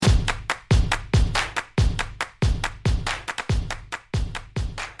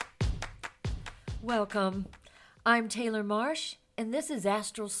Welcome. I'm Taylor Marsh, and this is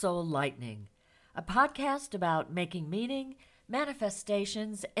Astral Soul Lightning, a podcast about making meaning,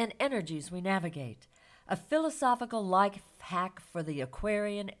 manifestations, and energies we navigate. A philosophical life hack for the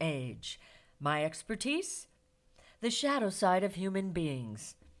Aquarian age. My expertise? The shadow side of human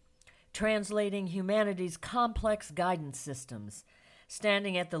beings. Translating humanity's complex guidance systems,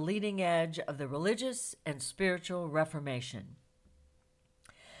 standing at the leading edge of the religious and spiritual Reformation.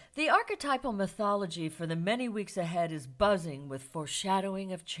 The archetypal mythology for the many weeks ahead is buzzing with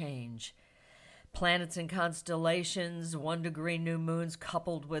foreshadowing of change. Planets and constellations, 1-degree new moons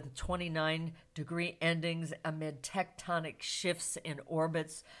coupled with 29-degree endings amid tectonic shifts in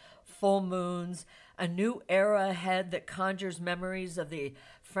orbits, full moons, a new era ahead that conjures memories of the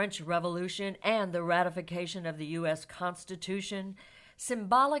French Revolution and the ratification of the U.S. Constitution,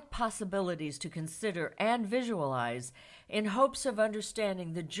 symbolic possibilities to consider and visualize in hopes of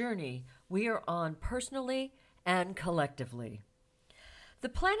understanding the journey we are on personally and collectively. The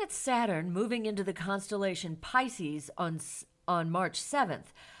planet Saturn, moving into the constellation Pisces on March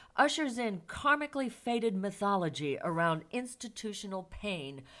 7th, ushers in karmically fated mythology around institutional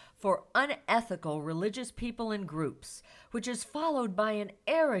pain for unethical religious people and groups, which is followed by an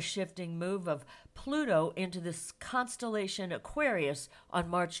era-shifting move of Pluto into this constellation Aquarius on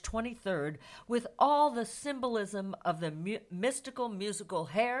March 23rd, with all the symbolism of the mystical musical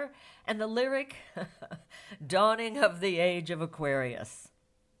hair and the lyric dawning of the age of Aquarius.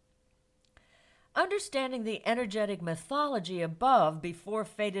 Understanding the energetic mythology above before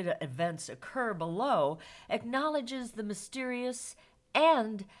fated events occur below acknowledges the mysterious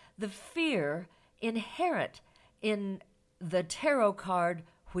and the fear inherent in the tarot card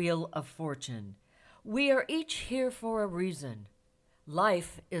Wheel of Fortune. We are each here for a reason.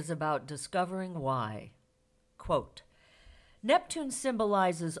 Life is about discovering why. Quote, Neptune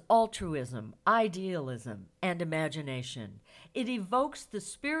symbolizes altruism, idealism, and imagination. It evokes the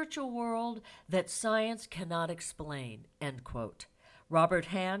spiritual world that science cannot explain, end quote. Robert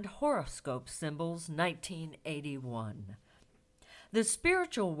Hand, Horoscope Symbols, 1981. The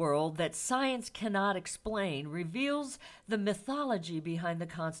spiritual world that science cannot explain reveals the mythology behind the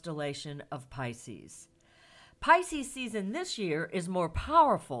constellation of Pisces. Pisces season this year is more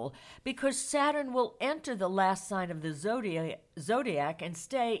powerful because Saturn will enter the last sign of the zodiac and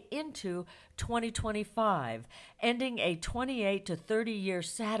stay into 2025, ending a 28 to 30-year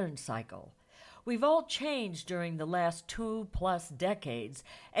Saturn cycle. We've all changed during the last 2+ decades,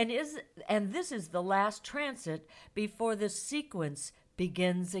 and this is the last transit before the sequence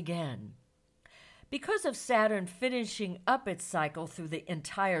begins again. Because of Saturn finishing up its cycle through the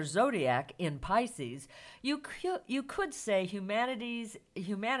entire zodiac in Pisces, you could say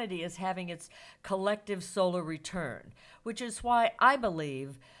humanity is having its collective solar return, which is why I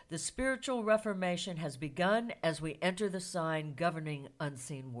believe the spiritual reformation has begun as we enter the sign governing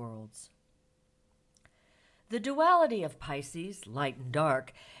unseen worlds. The duality of Pisces, light and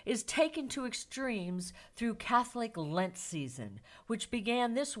dark, is taken to extremes through Catholic Lent season, which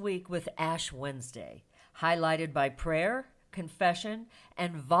began this week with Ash Wednesday, highlighted by prayer, confession,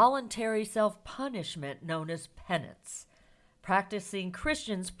 and voluntary self-punishment known as penance. Practicing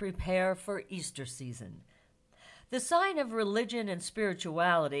Christians prepare for Easter season. The sign of religion and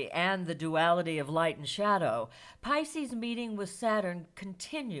spirituality and the duality of light and shadow, Pisces meeting with Saturn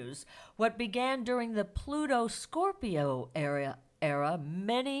continues what began during the Pluto-Scorpio era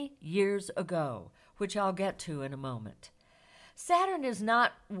many years ago, which I'll get to in a moment. Saturn is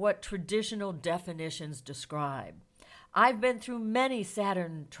not what traditional definitions describe. I've been through many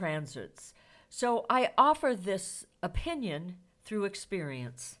Saturn transits, so I offer this opinion through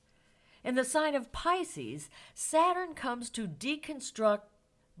experience. In the sign of Pisces, Saturn comes to deconstruct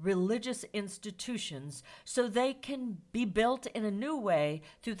religious institutions so they can be built in a new way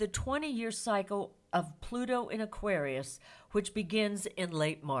through the 20-year cycle of Pluto in Aquarius, which begins in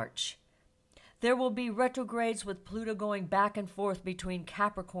late March. There will be retrogrades with Pluto going back and forth between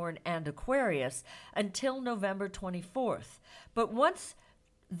Capricorn and Aquarius until November 24th. But once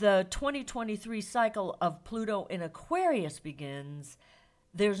the 2023 cycle of Pluto in Aquarius begins,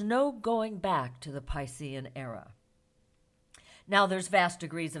 there's no going back to the Piscean era. Now, there's vast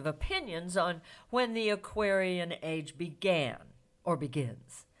degrees of opinions on when the Aquarian age began or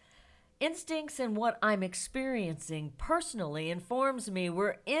begins. Instincts and what I'm experiencing personally informs me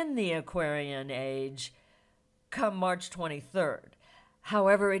we're in the Aquarian age come March 23rd.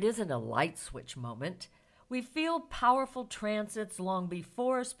 However, it isn't a light switch moment. We feel powerful transits long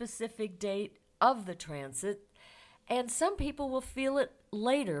before a specific date of the transit, and some people will feel it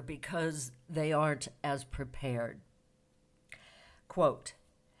later because they aren't as prepared. Quote,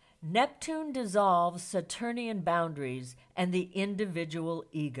 Neptune dissolves Saturnian boundaries and the individual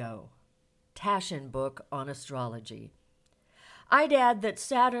ego. Taschen book on astrology. I'd add that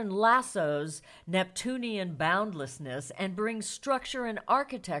Saturn lassos Neptunian boundlessness and brings structure and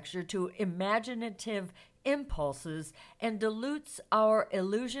architecture to imaginative impulses and dilutes our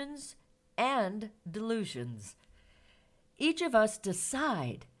illusions and delusions. Each of us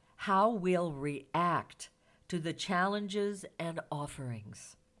decide how we'll react to the challenges and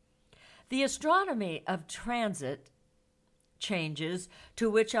offerings. The astronomy of transit changes to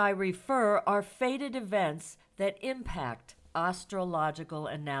which I refer are fated events that impact astrological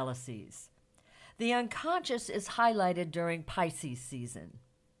analyses. The unconscious is highlighted during Pisces season.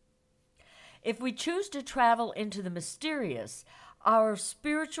 If we choose to travel into the mysterious, our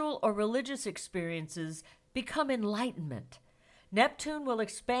spiritual or religious experiences become enlightenment. Neptune will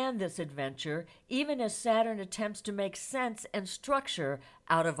expand this adventure even as Saturn attempts to make sense and structure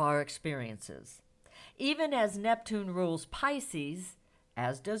out of our experiences. Even as Neptune rules Pisces,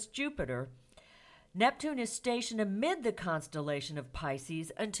 as does Jupiter, Neptune is stationed amid the constellation of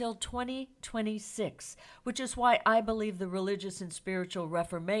Pisces until 2026, which is why I believe the religious and spiritual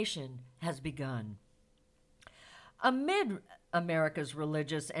Reformation has begun. Amid America's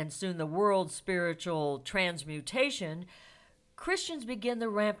religious and soon the world's spiritual transmutation, Christians begin the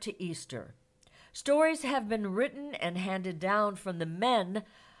ramp to Easter. Stories have been written and handed down from the men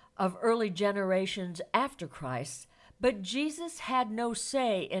of early generations after Christ, but Jesus had no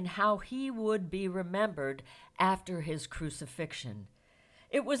say in how he would be remembered after his crucifixion.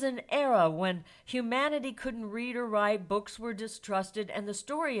 It was an era when humanity couldn't read or write, books were distrusted, and the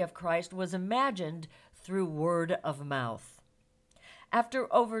story of Christ was imagined through word of mouth.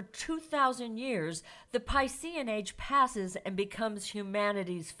 After over 2,000 years, the Piscean Age passes and becomes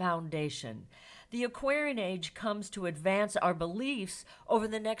humanity's foundation. The Aquarian Age comes to advance our beliefs over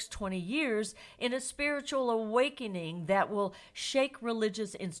the next 20 years in a spiritual awakening that will shake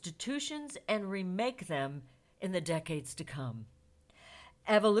religious institutions and remake them in the decades to come.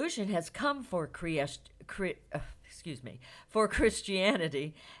 Evolution has come for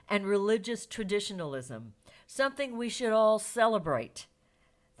Christianity and religious traditionalism, something we should all celebrate.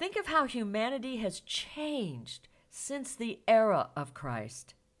 Think of how humanity has changed since the era of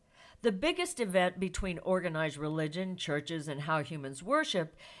Christ. The biggest event between organized religion, churches, and how humans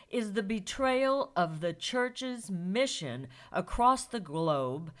worship is the betrayal of the church's mission across the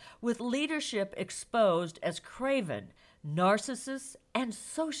globe, with leadership exposed as craven, narcissists, and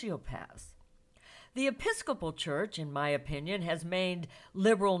sociopaths. The Episcopal Church, in my opinion, has made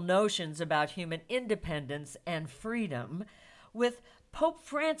liberal notions about human independence and freedom, with Pope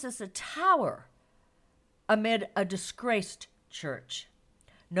Francis a tower amid a disgraced church.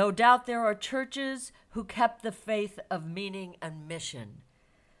 No doubt there are churches who kept the faith of meaning and mission.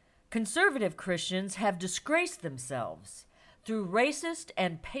 Conservative Christians have disgraced themselves through racist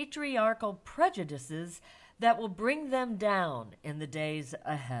and patriarchal prejudices that will bring them down in the days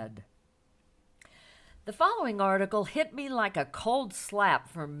ahead. The following article hit me like a cold slap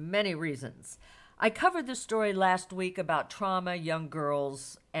for many reasons. I covered this story last week about trauma, young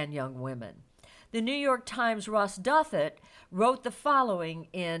girls, and young women. The New York Times' Ross Douthat wrote the following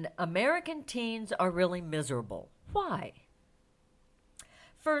in American Teens Are Really Miserable. Why?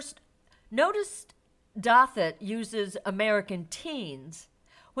 First, notice Douthat uses American teens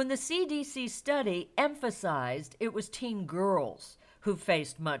when the CDC study emphasized it was teen girls who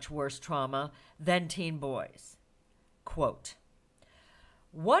faced much worse trauma than teen boys. Quote,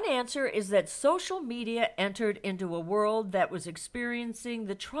 "One answer is that social media entered into a world that was experiencing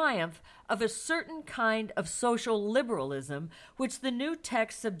the triumph of a certain kind of social liberalism, which the new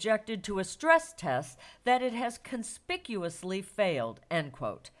text subjected to a stress test that it has conspicuously failed." End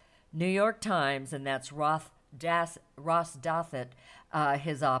quote. New York Times, and that's Ross Douthat,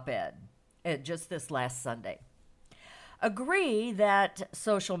 his op-ed, just this last Sunday. Agree that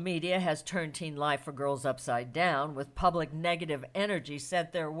social media has turned teen life for girls upside down, with public negative energy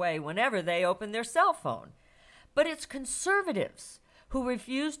sent their way whenever they open their cell phone. But it's conservatives who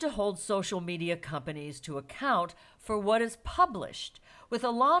refuse to hold social media companies to account for what is published, with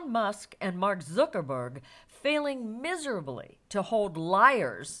Elon Musk and Mark Zuckerberg failing miserably to hold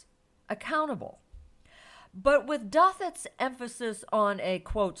liars accountable. But with Douthat's emphasis on a,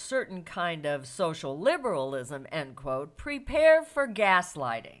 quote, certain kind of social liberalism, end quote, prepare for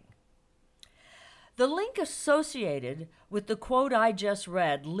gaslighting. The link associated with the quote I just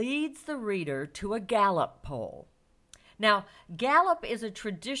read leads the reader to a Gallup poll. Now, Gallup is a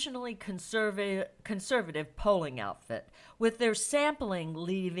traditionally conservative polling outfit, with their sampling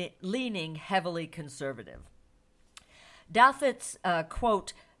leaning heavily conservative. Douthat's,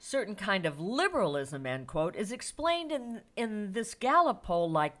 quote, certain kind of liberalism, end quote, is explained in this Gallup poll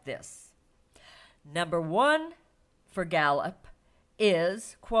like this. Number one for Gallup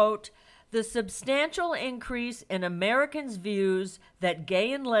is, quote, the substantial increase in Americans' views that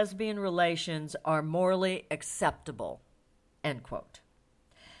gay and lesbian relations are morally acceptable, end quote.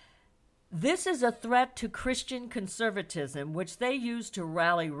 This is a threat to Christian conservatism, which they use to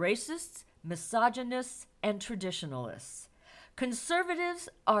rally racists, misogynists, and traditionalists. Conservatives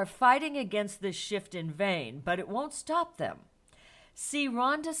are fighting against this shift in vain, but it won't stop them. See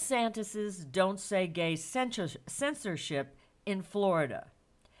Ron DeSantis's Don't Say Gay censorship in Florida.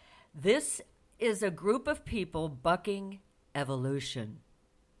 This is a group of people bucking evolution.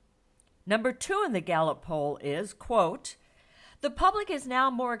 Number two in the Gallup poll is, quote, the public is now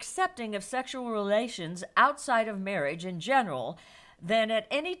more accepting of sexual relations outside of marriage in general than at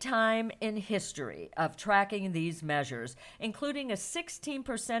any time in history of tracking these measures, including a 16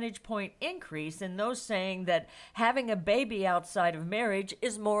 percentage point increase in those saying that having a baby outside of marriage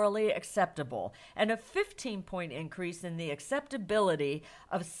is morally acceptable, and a 15-point increase in the acceptability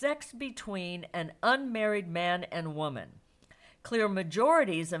of sex between an unmarried man and woman. Clear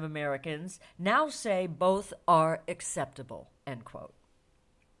majorities of Americans now say both are acceptable, end quote.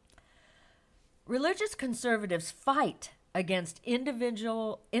 Religious conservatives fight against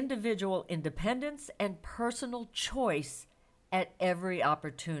individual independence and personal choice at every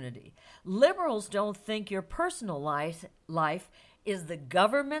opportunity. Liberals don't think your personal life is the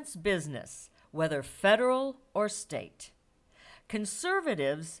government's business, whether federal or state.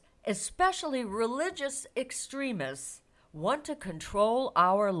 Conservatives, especially religious extremists, want to control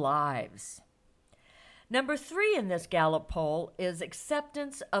our lives. Number three in this Gallup poll is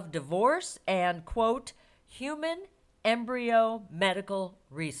acceptance of divorce and, quote, human embryo medical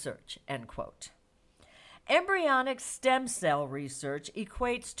research, end quote. Embryonic stem cell research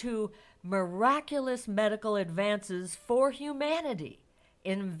equates to miraculous medical advances for humanity.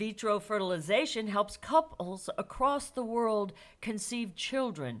 In vitro fertilization helps couples across the world conceive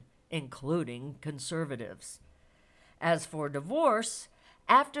children, including conservatives. As for divorce,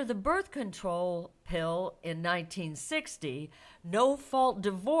 after the birth control pill in 1960, no-fault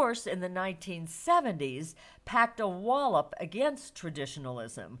divorce in the 1970s packed a wallop against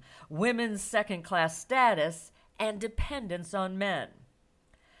traditionalism, women's second-class status, and dependence on men.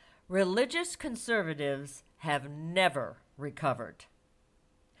 Religious conservatives have never recovered.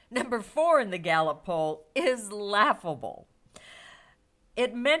 Number four in the Gallup poll is laughable.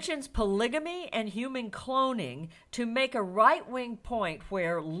 It mentions polygamy and human cloning to make a right-wing point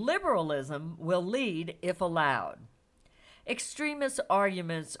where liberalism will lead if allowed. Extremist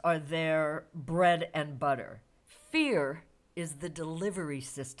arguments are their bread and butter. Fear is the delivery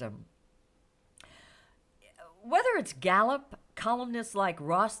system. Whether it's Gallup, columnists like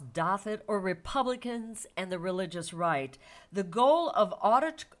Ross Douthat, or Republicans and the religious right, the goal of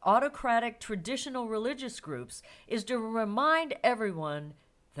autocratic traditional religious groups is to remind everyone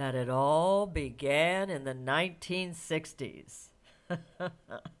that it all began in the 1960s.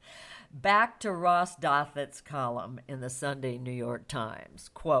 Back to Ross Douthat's column in the Sunday New York Times,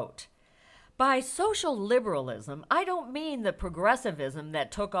 quote, by social liberalism, I don't mean the progressivism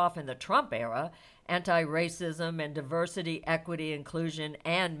that took off in the Trump era, anti-racism and diversity, equity, inclusion,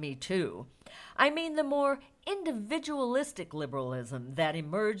 and Me Too. I mean the more individualistic liberalism that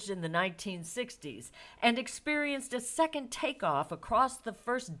emerged in the 1960s and experienced a second takeoff across the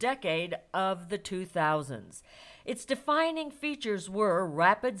first decade of the 2000s. Its defining features were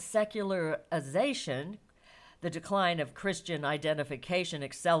rapid secularization. The decline of Christian identification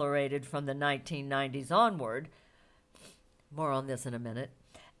accelerated from the 1990s onward. More on this in a minute.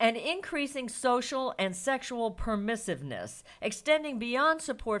 And increasing social and sexual permissiveness, extending beyond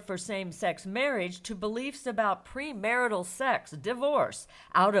support for same-sex marriage to beliefs about premarital sex, divorce,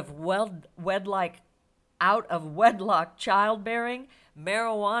 out of wedlock childbearing,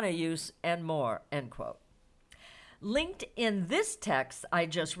 marijuana use, and more, end quote. Linked in this text I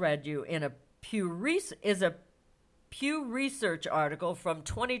just read you in a Pew Research article from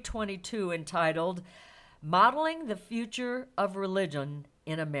 2022 entitled Modeling the Future of Religion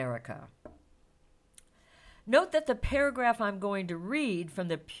in America. Note that the paragraph I'm going to read from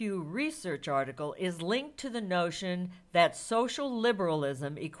the Pew Research article is linked to the notion that social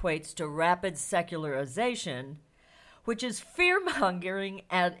liberalism equates to rapid secularization, which is fear-mongering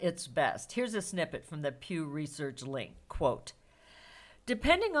at its best. Here's a snippet from the Pew Research link, quote,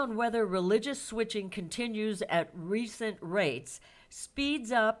 depending on whether religious switching continues at recent rates,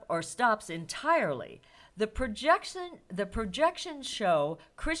 speeds up or stops entirely, The projections show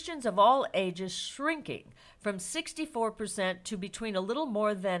Christians of all ages shrinking from 64% to between a little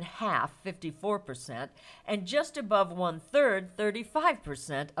more than half, 54%, and just above one-third,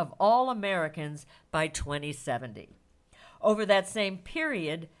 35% of all Americans by 2070. Over that same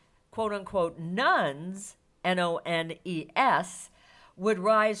period, quote-unquote nuns, N-O-N-E-S, would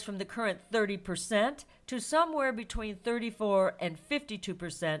rise from the current 30% to somewhere between 34 and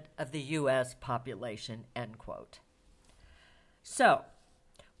 52% of the U.S. population, end quote. So,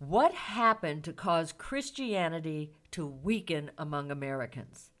 what happened to cause Christianity to weaken among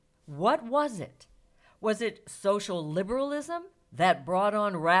Americans? What was it? Was it social liberalism that brought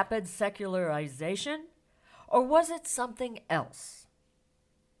on rapid secularization? Or was it something else?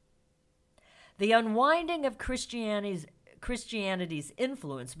 The unwinding of Christianity's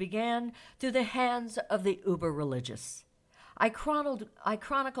influence began through the hands of the uber-religious. I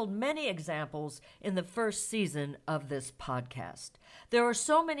chronicled many examples in the first season of this podcast. There are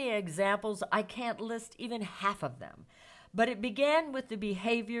so many examples I can't list even half of them, but it began with the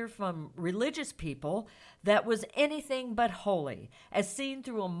behavior from religious people that was anything but holy, as seen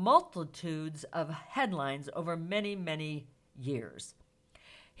through multitudes of headlines over many, many years.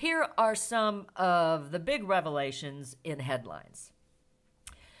 Here are some of the big revelations in headlines.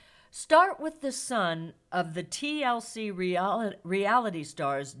 Start with the son of the TLC reality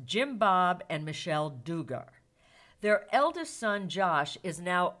stars Jim Bob and Michelle Duggar. Their eldest son, Josh, is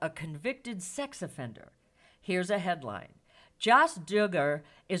now a convicted sex offender. Here's a headline. Josh Duggar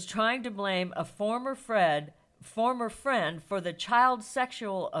is trying to blame a former friend for the child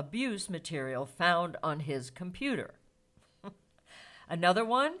sexual abuse material found on his computer. Another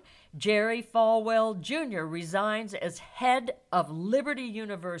one, Jerry Falwell Jr. resigns as head of Liberty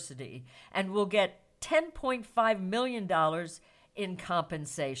University and will get $10.5 million in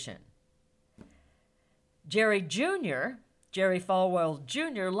compensation. Jerry Falwell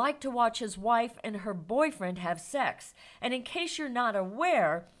Jr. liked to watch his wife and her boyfriend have sex. And in case you're not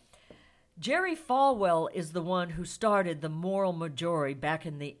aware, Jerry Falwell is the one who started the moral majority back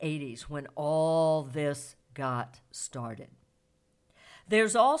in the 80s when all this got started.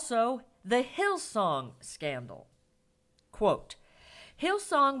 There's also the Hillsong scandal. Quote,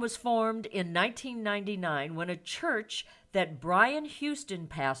 Hillsong was formed in 1999 when a church that Brian Houston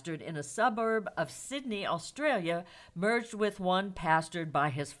pastored in a suburb of Sydney, Australia, merged with one pastored by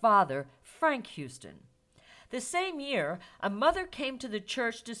his father, Frank Houston. The same year, a mother came to the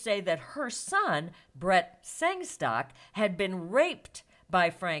church to say that her son, Brett Sengstock, had been raped by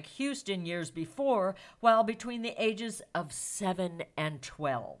Frank Houston years before, while between the ages of 7 and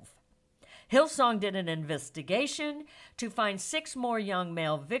 12. Hillsong did an investigation to find 6 more young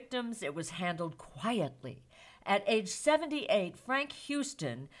male victims. It was handled quietly. At age 78, Frank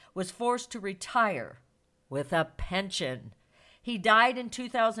Houston was forced to retire with a pension. He died in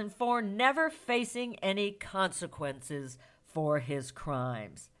 2004, never facing any consequences for his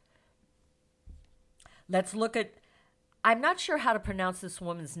crimes. Let's look at, I'm not sure how to pronounce this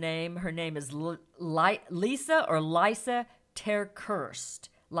woman's name. Her name is Lisa TerKeurst.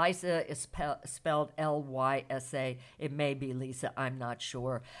 Lisa is spelled L-Y-S-A. It may be Lisa, I'm not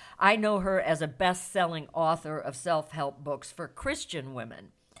sure. I know her as a best-selling author of self-help books for Christian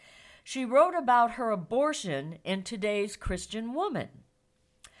women. She wrote about her abortion in Today's Christian Woman.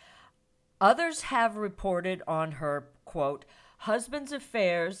 Others have reported on her, quote, husband's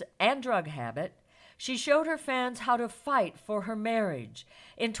affairs and drug habit. She showed her fans how to fight for her marriage.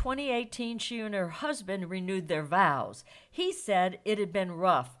 In 2018, she and her husband renewed their vows. He said it had been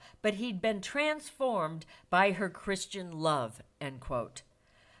rough, but he'd been transformed by her Christian love, end quote.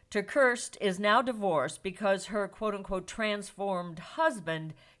 TerKeurst is now divorced because her quote-unquote transformed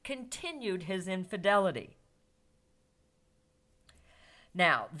husband continued his infidelity.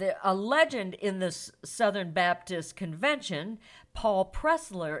 Now, a legend in the Southern Baptist Convention, Paul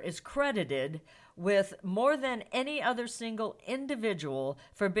Pressler, is credited with more than any other single individual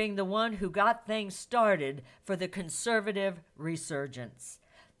for being the one who got things started for the conservative resurgence.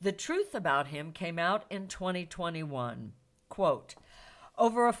 The truth about him came out in 2021. Quote,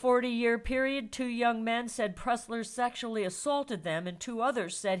 over a 40-year period, 2 young men said Pressler sexually assaulted them, and 2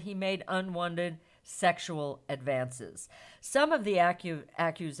 others said he made unwanted sexual advances. Some of the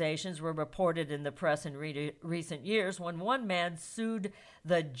accusations were reported in the press in recent years when one man sued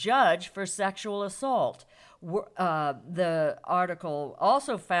the judge for sexual assault. The article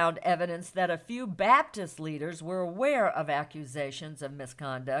also found evidence that a few Baptist leaders were aware of accusations of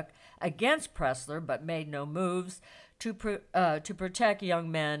misconduct against Pressler but made no moves to protect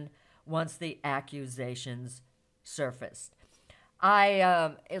young men once the accusations surfaced.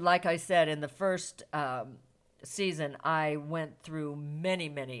 Like I said, in the first season, I went through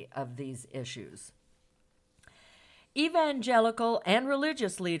many of these issues. Evangelical and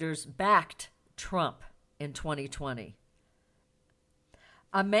religious leaders backed Trump in 2020.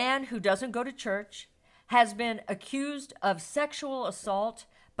 A man who doesn't go to church has been accused of sexual assault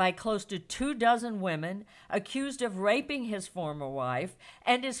by close to 24 women, accused of raping his former wife,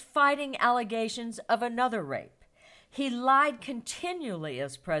 and is fighting allegations of another rape. He lied continually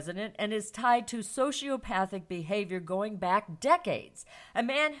as president and is tied to sociopathic behavior going back decades. A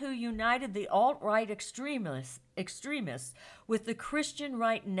man who united the alt-right extremists with the Christian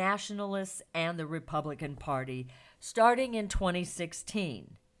right nationalists and the Republican Party, starting in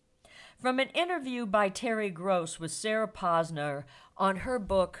 2016. From an interview by Terry Gross with Sarah Posner on her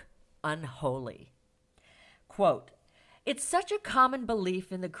book, Unholy. Quote, "It's such a common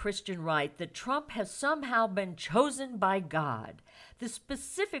belief in the Christian right that Trump has somehow been chosen by God. The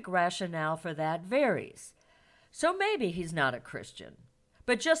specific rationale for that varies. So maybe he's not a Christian.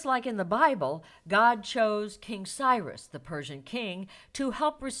 But just like in the Bible, God chose King Cyrus, the Persian king, to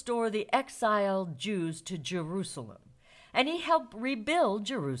help restore the exiled Jews to Jerusalem. And he helped rebuild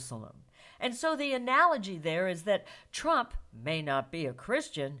Jerusalem. And so the analogy there is that Trump may not be a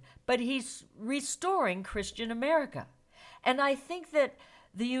Christian, but he's restoring Christian America. And I think that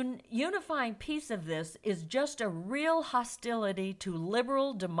the unifying piece of this is just a real hostility to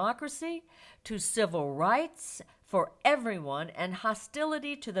liberal democracy, to civil rights for everyone, and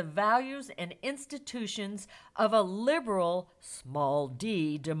hostility to the values and institutions of a liberal, small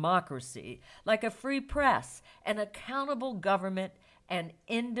d, democracy, like a free press, an accountable government, and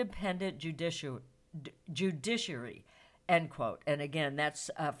independent judiciary, end quote." And again, that's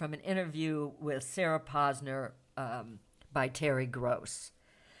from an interview with Sarah Posner by Terry Gross.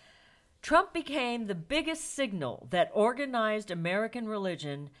 Trump became the biggest signal that organized American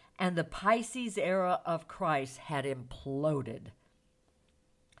religion and the Pisces era of Christ had imploded.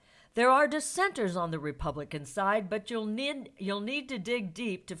 There are dissenters on the Republican side, but you'll need to dig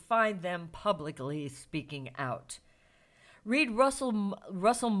deep to find them publicly speaking out. Read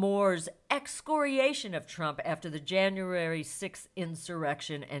Russell Moore's excoriation of Trump after the January 6th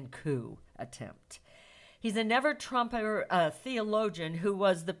insurrection and coup attempt. He's a never-Trumper theologian who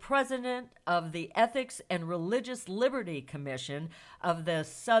was the president of the Ethics and Religious Liberty Commission of the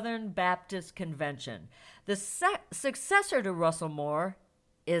Southern Baptist Convention. The successor to Russell Moore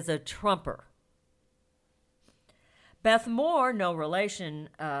is a Trumper. Beth Moore, no relation,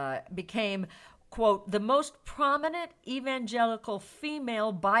 became, quote, "the most prominent evangelical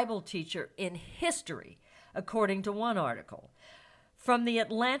female Bible teacher in history," according to one article. From the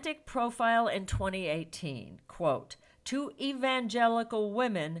Atlantic profile in 2018, quote, "To evangelical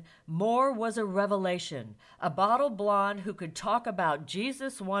women, Moore was a revelation, a bottle blonde who could talk about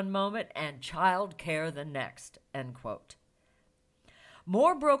Jesus one moment and child care the next," end quote.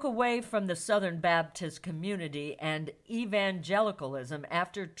 Moore broke away from the Southern Baptist community and evangelicalism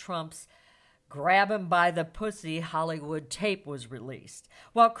after Trump's grab him by the pussy Hollywood tape was released.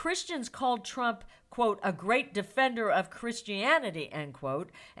 While Christians called Trump, quote, "a great defender of Christianity," end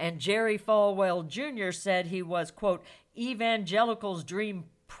quote, and Jerry Falwell Jr. said he was, quote, "evangelicals' dream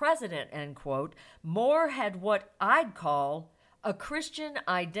president," end quote, Moore had what I'd call a Christian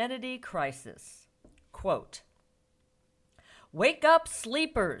identity crisis. Quote, "Wake up,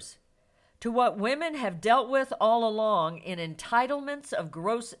 sleepers, to what women have dealt with all along in entitlements of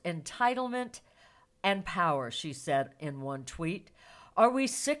gross entitlement and power," she said in one tweet. "Are we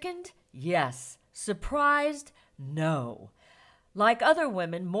sickened? Yes. Surprised? No." Like other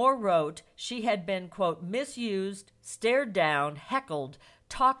women, Moore wrote she had been, quote, "misused, stared down, heckled,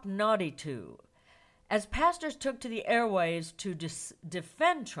 talked naughty to." As pastors took to the airwaves to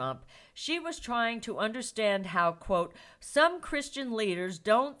defend Trump, she was trying to understand how, quote, "some Christian leaders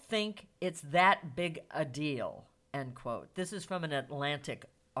don't think it's that big a deal," end quote. This is from an Atlantic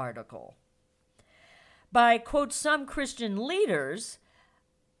article. By, quote, "some Christian leaders,"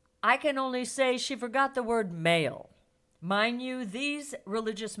 I can only say she forgot the word male. Mind you, these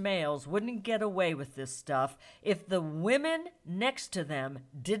religious males wouldn't get away with this stuff if the women next to them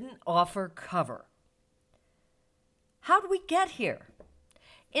didn't offer cover. How did we get here?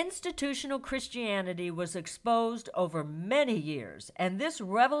 Institutional Christianity was exposed over many years, and this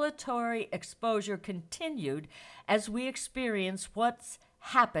revelatory exposure continued as we experience what's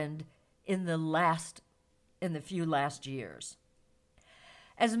happened in the few last years.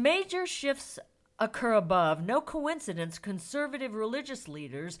 As major shifts occur above, no coincidence conservative religious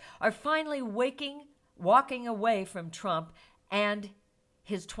leaders are finally walking away from Trump and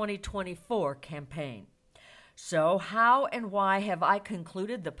his 2024 campaign. So how and why have I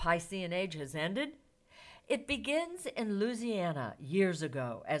concluded the Piscean Age has ended? It begins in Louisiana years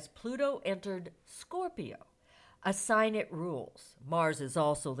ago as Pluto entered Scorpio, a sign it rules. Mars is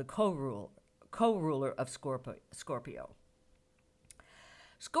also the co-ruler of Scorpio.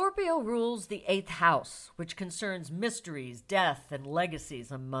 Scorpio rules the 8th house, which concerns mysteries, death, and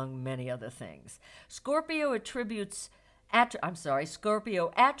legacies, among many other things. Scorpio attributes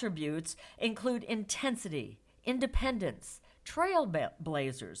include intensity, independence,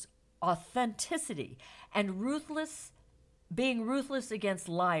 trailblazers, authenticity, and being ruthless against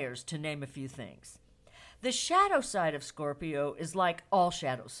liars, to name a few things. The shadow side of Scorpio is like all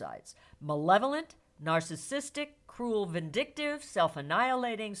shadow sides: malevolent, narcissistic, cruel, vindictive,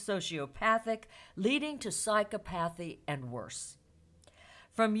 self-annihilating, sociopathic, leading to psychopathy and worse.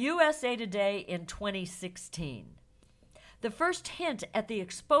 From USA Today in 2016, the first hint at the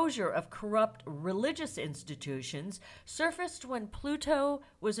exposure of corrupt religious institutions surfaced when Pluto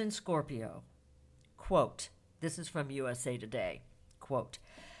was in Scorpio. Quote, this is from USA Today, quote,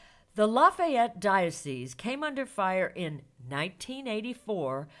 "The Lafayette Diocese came under fire in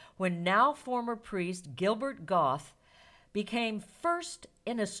 1984 when now former priest Gilbert Goff became first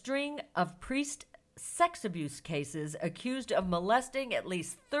in a string of priest sex abuse cases accused of molesting at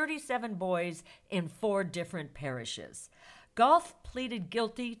least 37 boys in 4 different parishes. Goff pleaded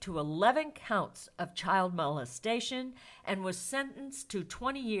guilty to 11 counts of child molestation and was sentenced to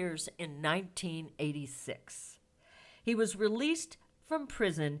 20 years in 1986. He was released from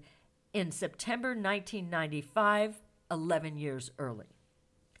prison in September 1995, 11 years early.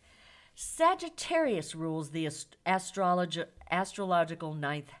 Sagittarius rules the astrological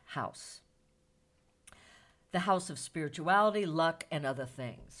 9th house, the house of spirituality, luck, and other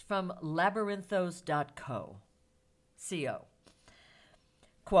things. From labyrinthos.co.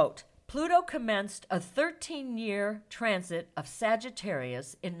 Quote, Pluto commenced a 13-year transit of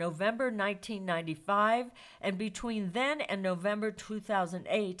Sagittarius in November 1995, and between then and November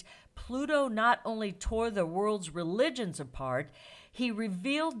 2008, Pluto not only tore the world's religions apart, he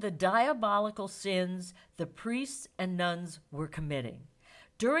revealed the diabolical sins the priests and nuns were committing.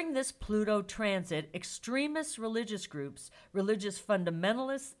 During this Pluto transit, extremist religious groups, religious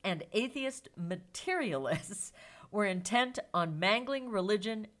fundamentalists, and atheist materialists were intent on mangling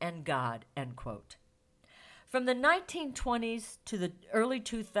religion and God, end quote. From the 1920s to the early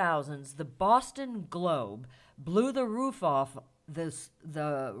 2000s, the Boston Globe blew the roof off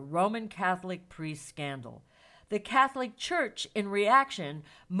the Roman Catholic priest scandal. The Catholic Church, in reaction,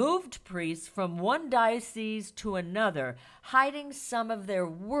 moved priests from one diocese to another, hiding some of their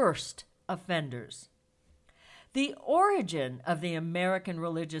worst offenders. The origin of the American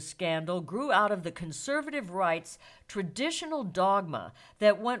religious scandal grew out of the conservative right's traditional dogma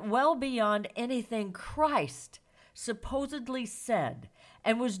that went well beyond anything Christ supposedly said,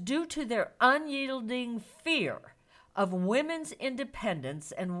 and was due to their unyielding fear of women's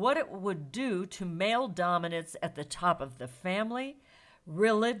independence and what it would do to male dominance at the top of the family,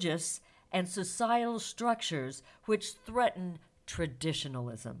 religious, and societal structures which threaten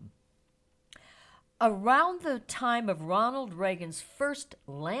traditionalism. Around the time of Ronald Reagan's first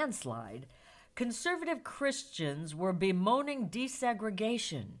landslide, conservative Christians were bemoaning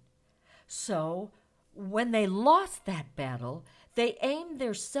desegregation. So, when they lost that battle, they aimed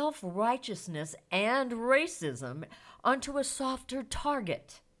their self-righteousness and racism onto a softer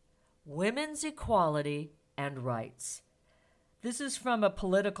target: women's equality and rights. This is from a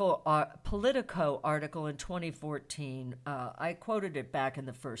Politico article in 2014. I quoted it back in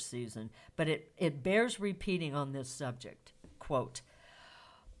the first season, but it bears repeating on this subject. Quote,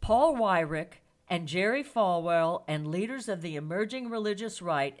 Paul Weyrich and Jerry Falwell and leaders of the emerging religious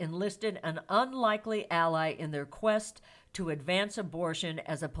right enlisted an unlikely ally in their quest to advance abortion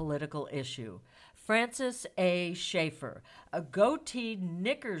as a political issue. Francis A. Schaeffer, a goateed,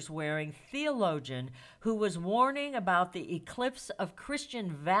 knickers-wearing theologian who was warning about the eclipse of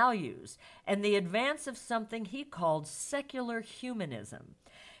Christian values and the advance of something he called secular humanism.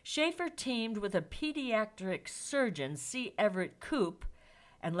 Schaeffer teamed with a pediatric surgeon, C. Everett Koop,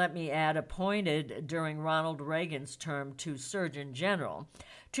 and let me add, appointed during Ronald Reagan's term to Surgeon General,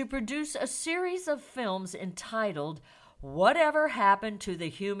 to produce a series of films entitled Whatever Happened to the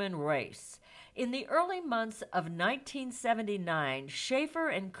Human Race? In the early months of 1979, Schaeffer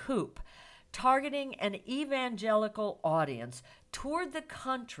and Koop, targeting an evangelical audience, toured the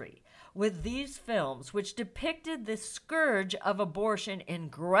country with these films, which depicted the scourge of abortion in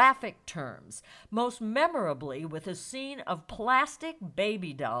graphic terms, most memorably with a scene of plastic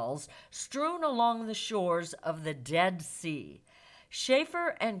baby dolls strewn along the shores of the Dead Sea.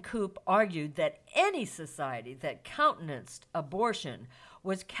 Schaeffer and Koop argued that any society that countenanced abortion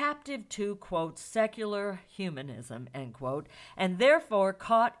was captive to, quote, secular humanism, end quote, and therefore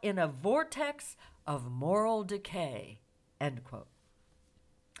caught in a vortex of moral decay, end quote.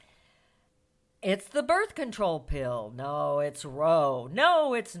 It's the birth control pill. No, it's Roe.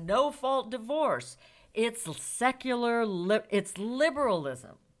 No, it's no-fault divorce. It's it's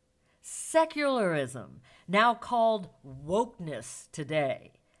liberalism, secularism, now called wokeness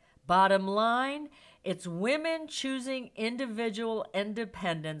today. Bottom line, it's women choosing individual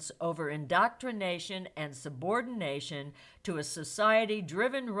independence over indoctrination and subordination to a society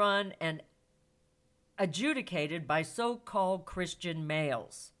driven, run, and adjudicated by so-called Christian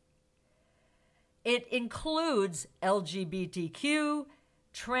males. It includes LGBTQ,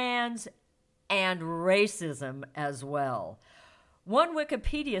 trans, and racism as well. One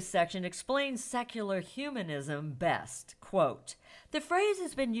Wikipedia section explains secular humanism best. Quote, the phrase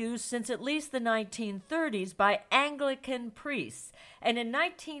has been used since at least the 1930s by Anglican priests, and in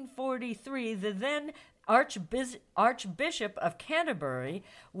 1943, the then Archbishop of Canterbury,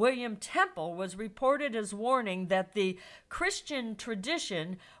 William Temple, was reported as warning that the Christian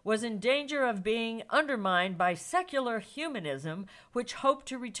tradition was in danger of being undermined by secular humanism, which hoped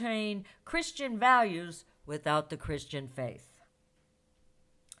to retain Christian values without the Christian faith.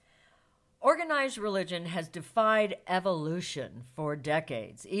 Organized religion has defied evolution for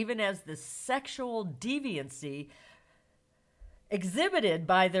decades, even as the sexual deviancy exhibited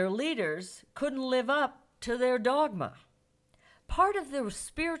by their leaders couldn't live up to their dogma. Part of the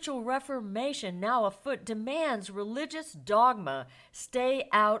spiritual reformation now afoot demands religious dogma stay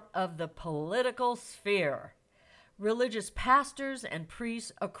out of the political sphere. Religious pastors and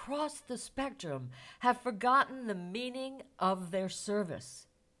priests across the spectrum have forgotten the meaning of their service.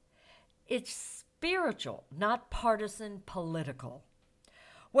 It's spiritual, not partisan political.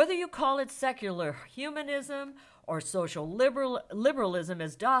 Whether you call it secular humanism or social liberalism,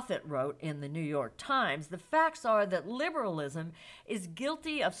 as Dothit wrote in the New York Times, the facts are that liberalism is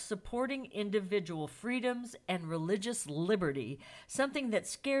guilty of supporting individual freedoms and religious liberty, something that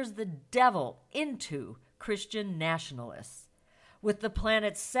scares the devil into Christian nationalists. With the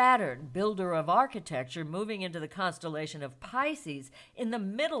planet Saturn, builder of architecture, moving into the constellation of Pisces in the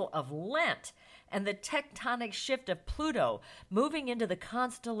middle of Lent, and the tectonic shift of Pluto moving into the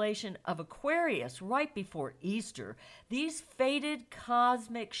constellation of Aquarius right before Easter, these fated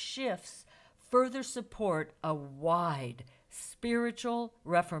cosmic shifts further support a wide spiritual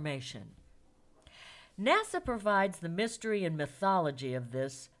reformation. NASA provides the mystery and mythology of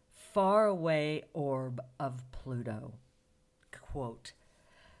this faraway orb of Pluto. Quote,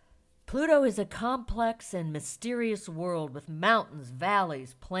 Pluto is a complex and mysterious world with mountains,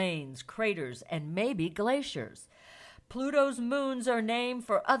 valleys, plains, craters, and maybe glaciers. Pluto's moons are named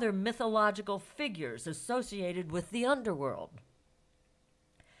for other mythological figures associated with the underworld.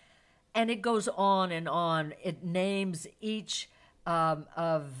 And it goes on and on. It names each of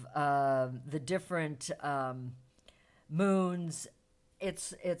the different moons.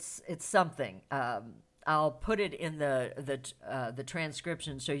 It's something. I'll put it in the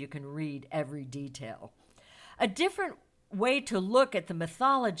transcription so you can read every detail. A different way to look at the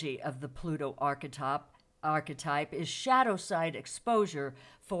mythology of the Pluto archetype is shadow side exposure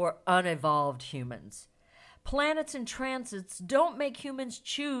for unevolved humans. Planets and transits don't make humans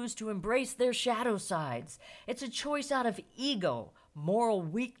choose to embrace their shadow sides. It's a choice out of ego, moral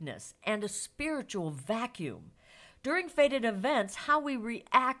weakness, and a spiritual vacuum. During fated events, how we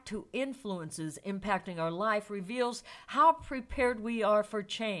react to influences impacting our life reveals how prepared we are for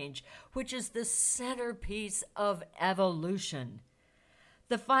change, which is the centerpiece of evolution.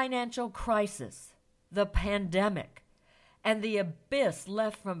 The financial crisis, the pandemic, and the abyss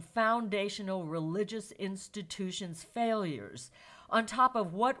left from foundational religious institutions' failures, on top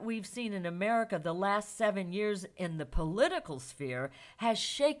of what we've seen in America the last 7 years in the political sphere, has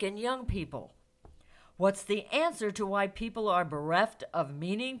shaken young people. What's the answer to why people are bereft of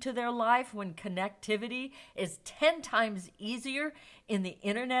meaning to their life when connectivity is 10 times easier in the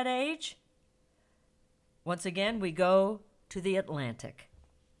internet age? Once again, we go to the Atlantic.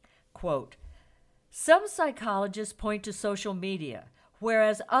 Quote, some psychologists point to social media,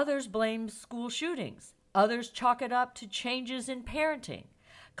 whereas others blame school shootings. Others chalk it up to changes in parenting.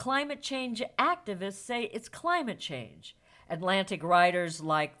 Climate change activists say it's climate change. Atlantic writers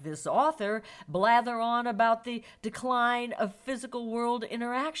like this author blather on about the decline of physical world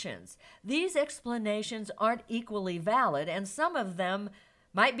interactions. These explanations aren't equally valid, and some of them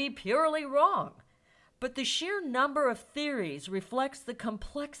might be purely wrong. But the sheer number of theories reflects the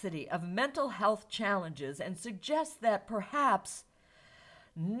complexity of mental health challenges and suggests that perhaps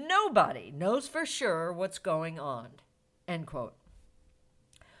Nobody knows for sure what's going on. End quote.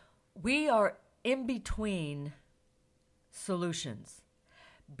 We are in between solutions,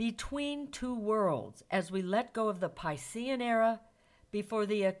 between two worlds, as we let go of the Piscean era before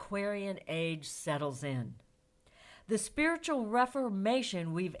the Aquarian age settles in. The spiritual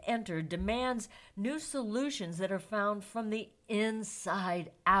reformation we've entered demands new solutions that are found from the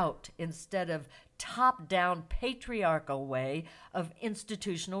inside out instead of top-down patriarchal way of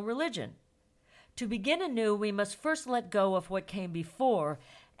institutional religion. To begin anew, we must first let go of what came before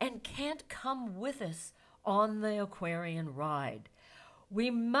and can't come with us on the Aquarian ride. We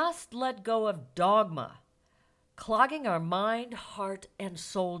must let go of dogma, clogging our mind, heart, and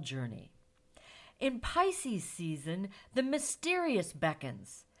soul journey. In Pisces season, the mysterious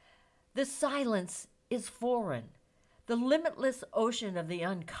beckons. The silence is foreign. The limitless ocean of the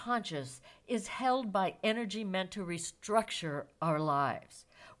unconscious is held by energy meant to restructure our lives.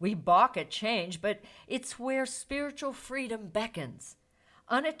 We balk at change, but it's where spiritual freedom beckons.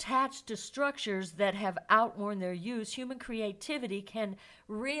 Unattached to structures that have outworn their use, human creativity can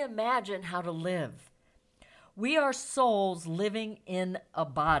reimagine how to live. We are souls living in a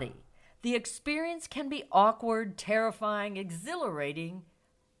body. The experience can be awkward, terrifying, exhilarating,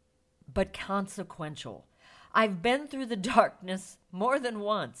 but consequential. I've been through the darkness more than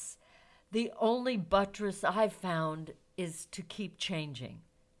once. The only buttress I've found is to keep changing.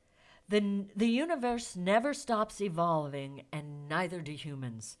 The universe never stops evolving, and neither do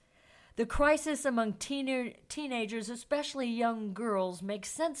humans. The crisis among teenagers, especially young girls, makes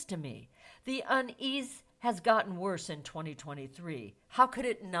sense to me. The unease has gotten worse in 2023. How could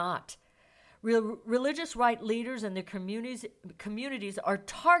it not? Religious right leaders and the communities are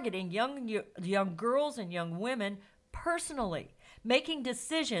targeting young girls and young women personally, making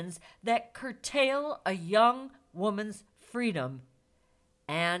decisions that curtail a young woman's freedom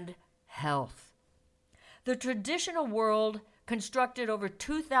and health. The traditional world, constructed over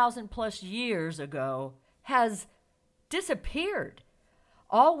 2,000 plus years ago, has disappeared.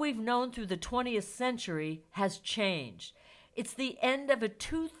 All we've known through the 20th century has changed. It's the end of a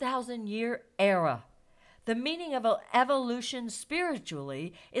 2,000-year era. The meaning of evolution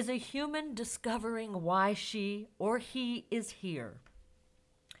spiritually is a human discovering why she or he is here.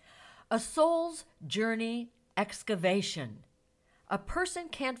 A soul's journey excavation. A person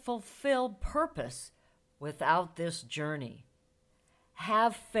can't fulfill purpose without this journey.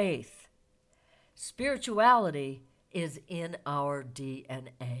 Have faith. Spirituality is in our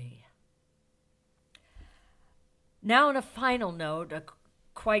DNA. Now, on a final note, a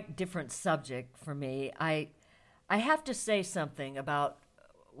quite different subject for me, I have to say something about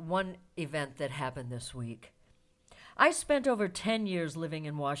one event that happened this week. I spent over 10 years living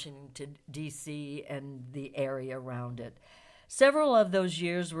in Washington, D.C. and the area around it. Several of those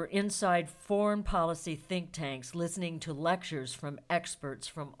years were inside foreign policy think tanks listening to lectures from experts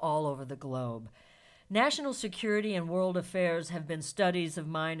from all over the globe. National security and world affairs have been studies of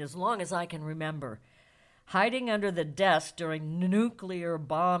mine as long as I can remember. Hiding under the desk during nuclear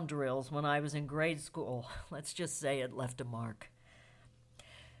bomb drills when I was in grade school, let's just say it left a mark.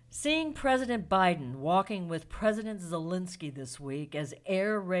 Seeing President Biden walking with President Zelensky this week as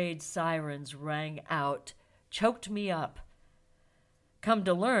air raid sirens rang out choked me up. Come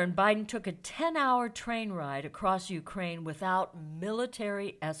to learn, Biden took a 10-hour train ride across Ukraine without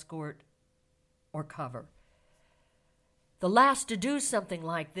military escort or cover. The last to do something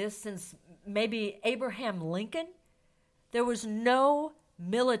like this since maybe Abraham Lincoln. There was no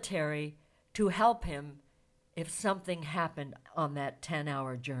military to help him if something happened on that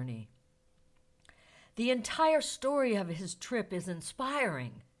 10-hour journey. The entire story of his trip is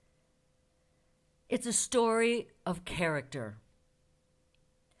inspiring. It's a story of character.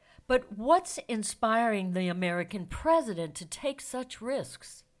 But what's inspiring the American president to take such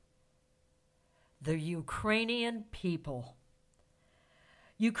risks? The Ukrainian people.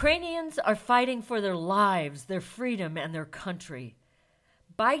 Ukrainians are fighting for their lives, their freedom, and their country.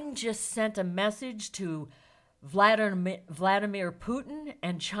 Biden just sent a message to Vladimir Putin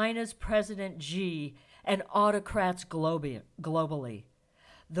and China's President Xi and autocrats globally.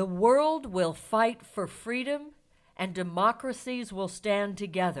 The world will fight for freedom and democracies will stand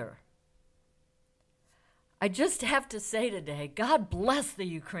together. I just have to say today, God bless the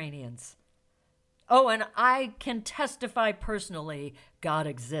Ukrainians. Oh, and I can testify personally, God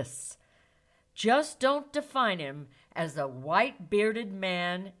exists. Just don't define him as a white-bearded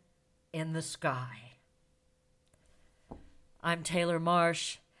man in the sky. I'm Taylor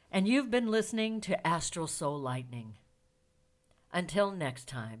Marsh, and you've been listening to Astral Soul Lightning. Until next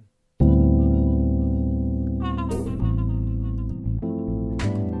time.